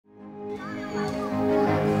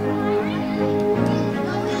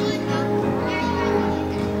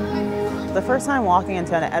The first time walking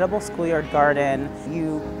into an edible schoolyard garden,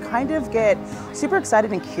 you kind of get super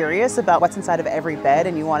excited and curious about what's inside of every bed,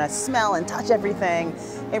 and you want to smell and touch everything.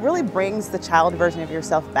 It really brings the child version of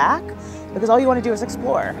yourself back, because all you want to do is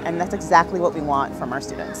explore, and that's exactly what we want from our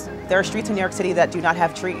students. There are streets in New York City that do not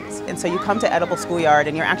have trees, and so you come to Edible Schoolyard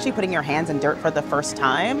and you're actually putting your hands in dirt for the first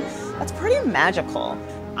time. That's pretty magical.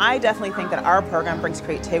 I definitely think that our program brings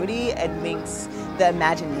creativity and makes the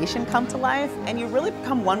imagination come to life, and you really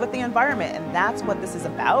become one with the environment, and that's what this is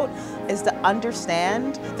about, is to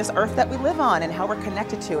understand this earth that we live on and how we're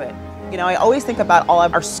connected to it. You know, I always think about all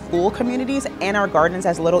of our school communities and our gardens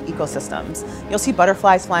as little ecosystems. You'll see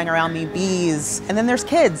butterflies flying around me, bees, and then there's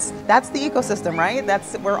kids. That's the ecosystem, right?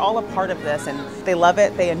 We're all a part of this, and they love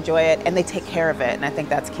it, they enjoy it, and they take care of it, and I think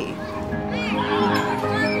that's key.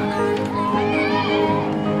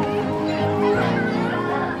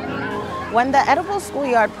 When the Edible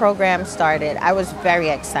Schoolyard program started, I was very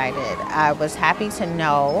excited. I was happy to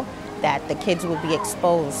know that the kids would be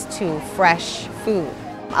exposed to fresh food.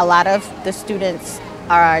 A lot of the students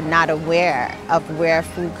are not aware of where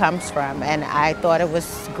food comes from, and I thought it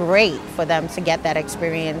was great for them to get that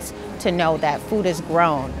experience, to know that food is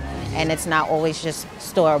grown and it's not always just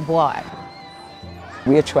store-bought.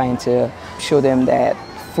 We're trying to show them that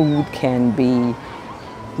food can be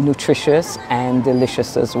nutritious and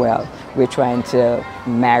delicious as well. We're trying to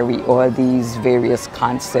marry all these various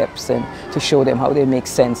concepts and to show them how they make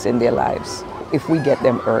sense in their lives. If we get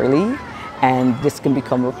them early and this can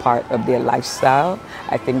become a part of their lifestyle,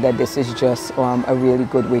 I think that this is just a really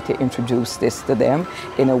good way to introduce this to them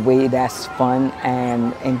in a way that's fun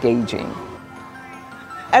and engaging.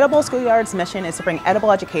 Edible Schoolyard's mission is to bring edible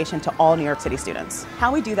education to all New York City students.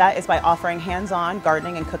 How we do that is by offering hands-on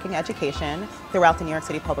gardening and cooking education throughout the New York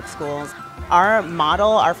City public schools. Our model,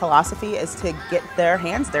 our philosophy is to get their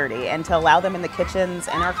hands dirty and to allow them in the kitchens,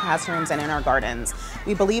 in our classrooms, and in our gardens.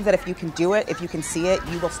 We believe that if you can do it, if you can see it,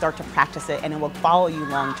 you will start to practice it and it will follow you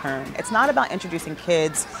long term. It's not about introducing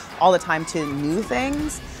kids all the time to new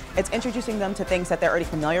things. It's introducing them to things that they're already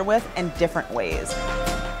familiar with in different ways.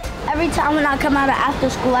 Every time when I come out of after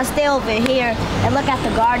school, I stay over here and look at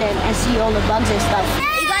the garden and see all the bugs and stuff.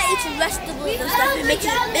 You gotta eat some vegetables and stuff. It makes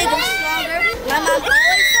you bigger and stronger. My mom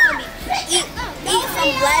always told me, eat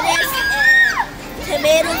some lettuce and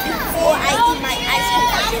tomatoes before I eat my ice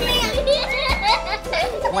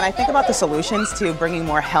cream. When I think about the solutions to bringing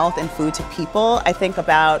more health and food to people, I think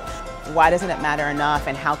about why doesn't it matter enough,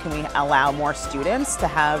 and how can we allow more students to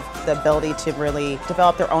have the ability to really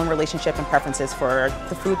develop their own relationship and preferences for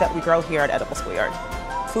the food that we grow here at Edible Schoolyard.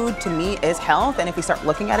 Food to me is health, and if we start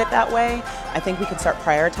looking at it that way, I think we can start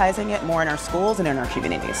prioritizing it more in our schools and in our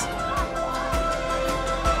communities.